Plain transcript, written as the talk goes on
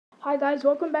Hi guys,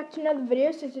 welcome back to another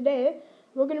video. So today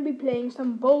we're going to be playing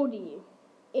some Baldi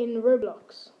in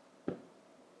Roblox.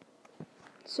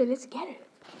 So let's get it.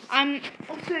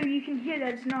 Also you can hear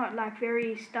that it's not like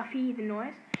very stuffy, the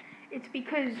noise. It's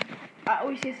because I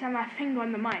always just have my finger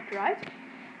on the mic, right?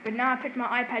 But now I put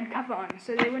my iPad cover on,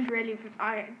 so they won't really,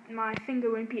 my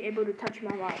finger won't be able to touch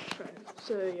my microphone.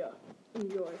 So yeah,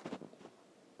 enjoy.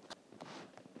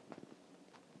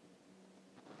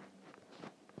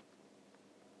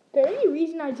 The only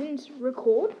reason I didn't screen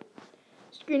record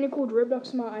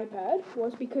Roblox on my iPad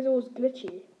was because it was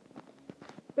glitchy.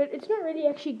 But it's not really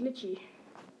actually glitchy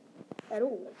at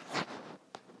all.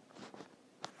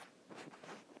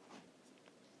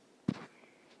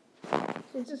 So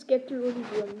let's just get through all these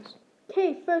rooms.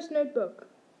 Okay, first notebook.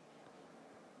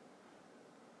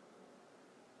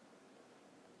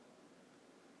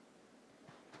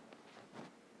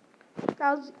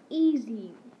 That was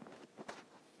easy.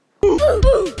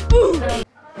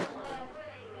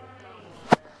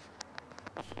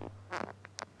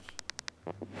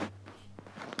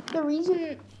 The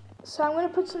reason, so I'm going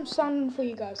to put some sound in for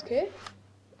you guys, okay?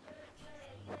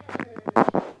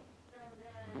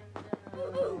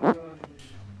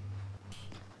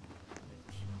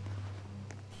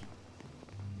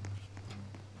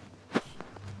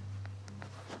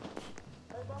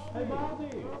 Hey Baldi,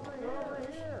 over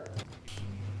here.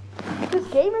 This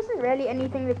game isn't really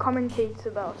anything to commentate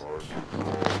about,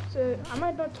 so I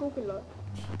might not talk a lot.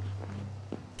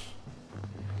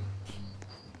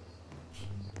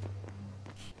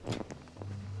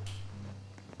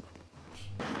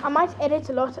 I might edit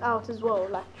a lot out as well,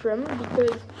 like trim,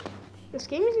 because this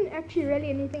game isn't actually really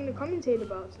anything to commentate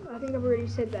about. I think I've already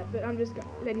said that, but I'm just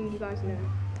letting you guys know.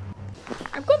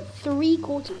 I've got 3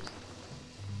 quarters.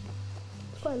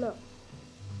 It's quite a lot.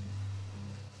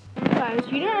 Guys,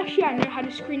 you don't actually know how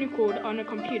to screen record on a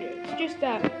computer. It's just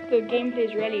that the gameplay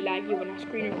is really laggy when I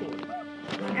screen record,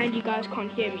 and you guys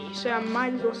can't hear me. So I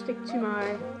might as well stick to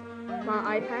my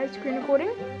iPad screen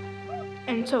recording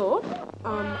until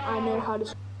I know how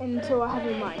to. Until I have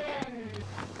a mic.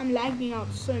 I'm lagging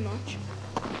out so much.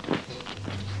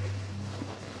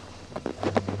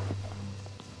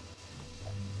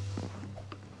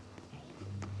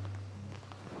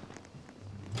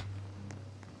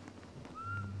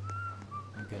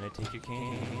 I'm gonna take your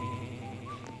cane.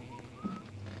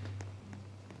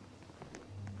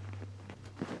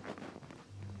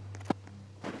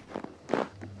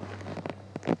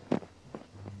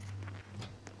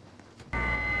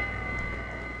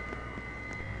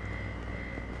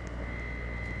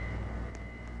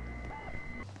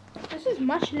 This is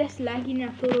much less laggy than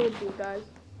I thought it would be, guys.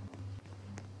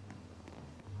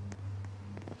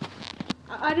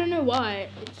 I don't know why.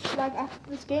 It's like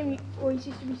this game always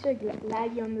used to be so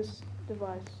laggy on this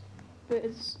device, but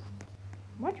it's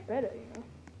much better, you know.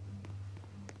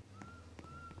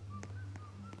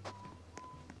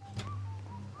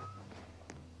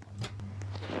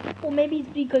 Or maybe it's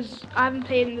because I haven't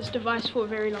played on this device for a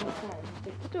very long time.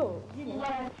 But still, you know.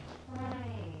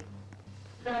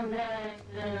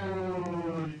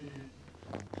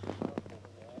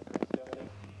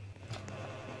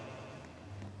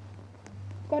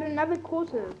 Got another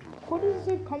quarter. Quarters are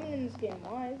so common in this game.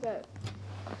 Why is that?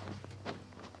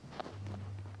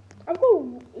 I've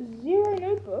got 0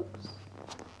 notebooks.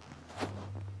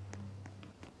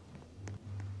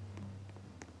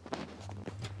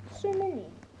 So many.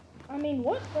 I mean,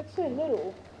 what? That's so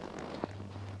little.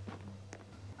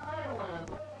 I don't want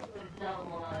to play with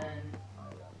someone.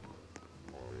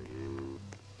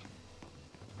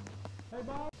 Hey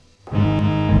Baldi.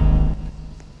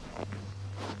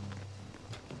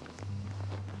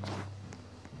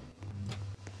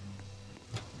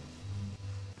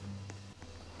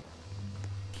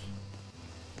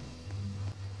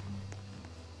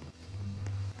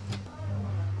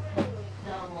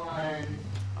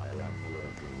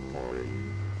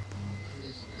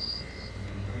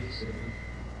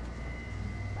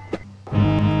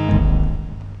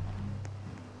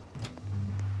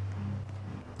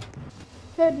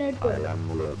 Third notebook. I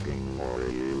am looking for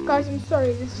you. Guys, I'm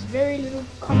sorry, there's very little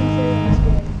commentary on this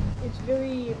game. It's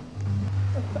very...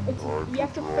 you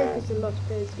have to focus a lot to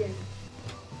play this game.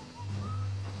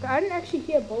 But I didn't actually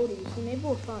hear Baldi, so maybe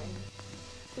we're fine.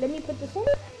 Let me put this on.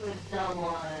 With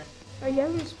someone. Oh, he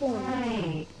hasn't spawned.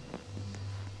 Hey.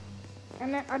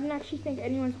 And I didn't actually think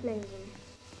anyone's playing with him.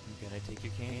 I'm gonna take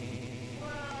your cane.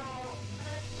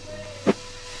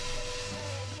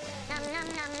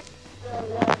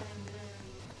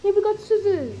 Hey, we got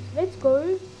scissors. Let's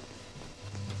go.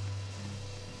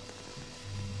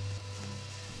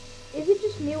 Is it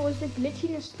just me or is the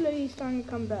glitchiness slowly starting to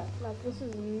come back. Like, this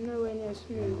is nowhere near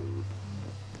smooth.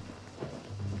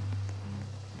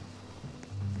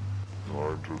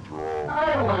 Time to draw.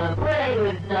 I wanna play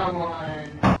with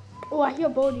someone. Oh, I hear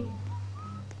Baldi.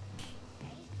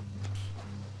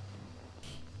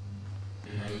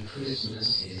 Merry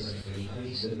Christmas is a free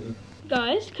item.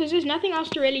 Guys, because there's nothing else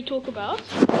to really talk about,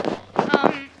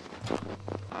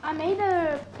 I made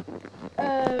a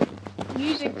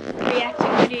music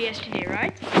reacting video yesterday,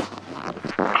 right?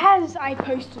 As I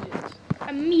posted it,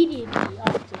 immediately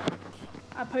after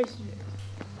I posted it,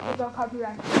 it got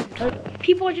copyrighted.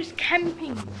 People are just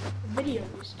camping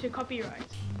videos to copyright.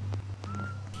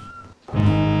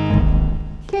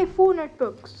 Okay, 4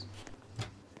 notebooks.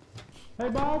 Hey,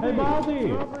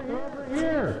 Baldi! Over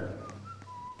here!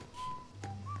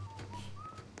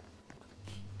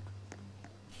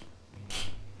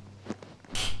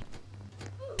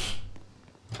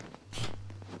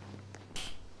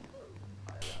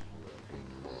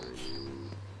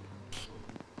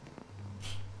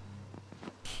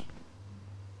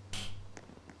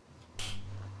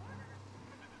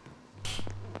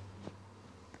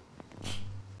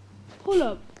 Hold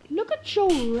up, look at your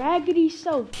raggedy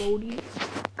self, Baldi.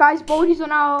 Guys, Baldi's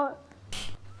on our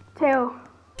tail.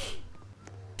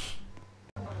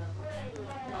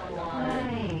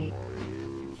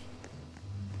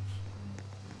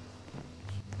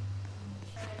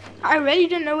 I really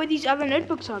don't know where these other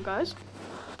notebooks are, guys.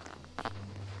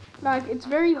 Like, it's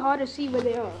very hard to see where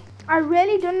they are. I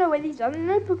really don't know where these other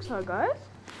notebooks are, guys.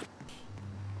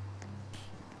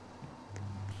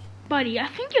 Buddy, I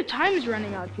think your time is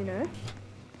running out, you know.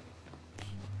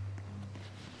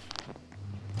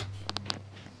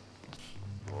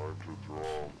 Time to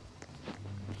draw.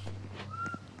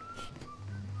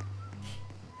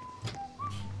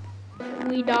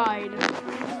 We died.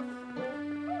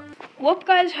 Well,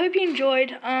 guys, hope you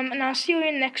enjoyed, and I'll see you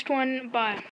in the next one. Bye.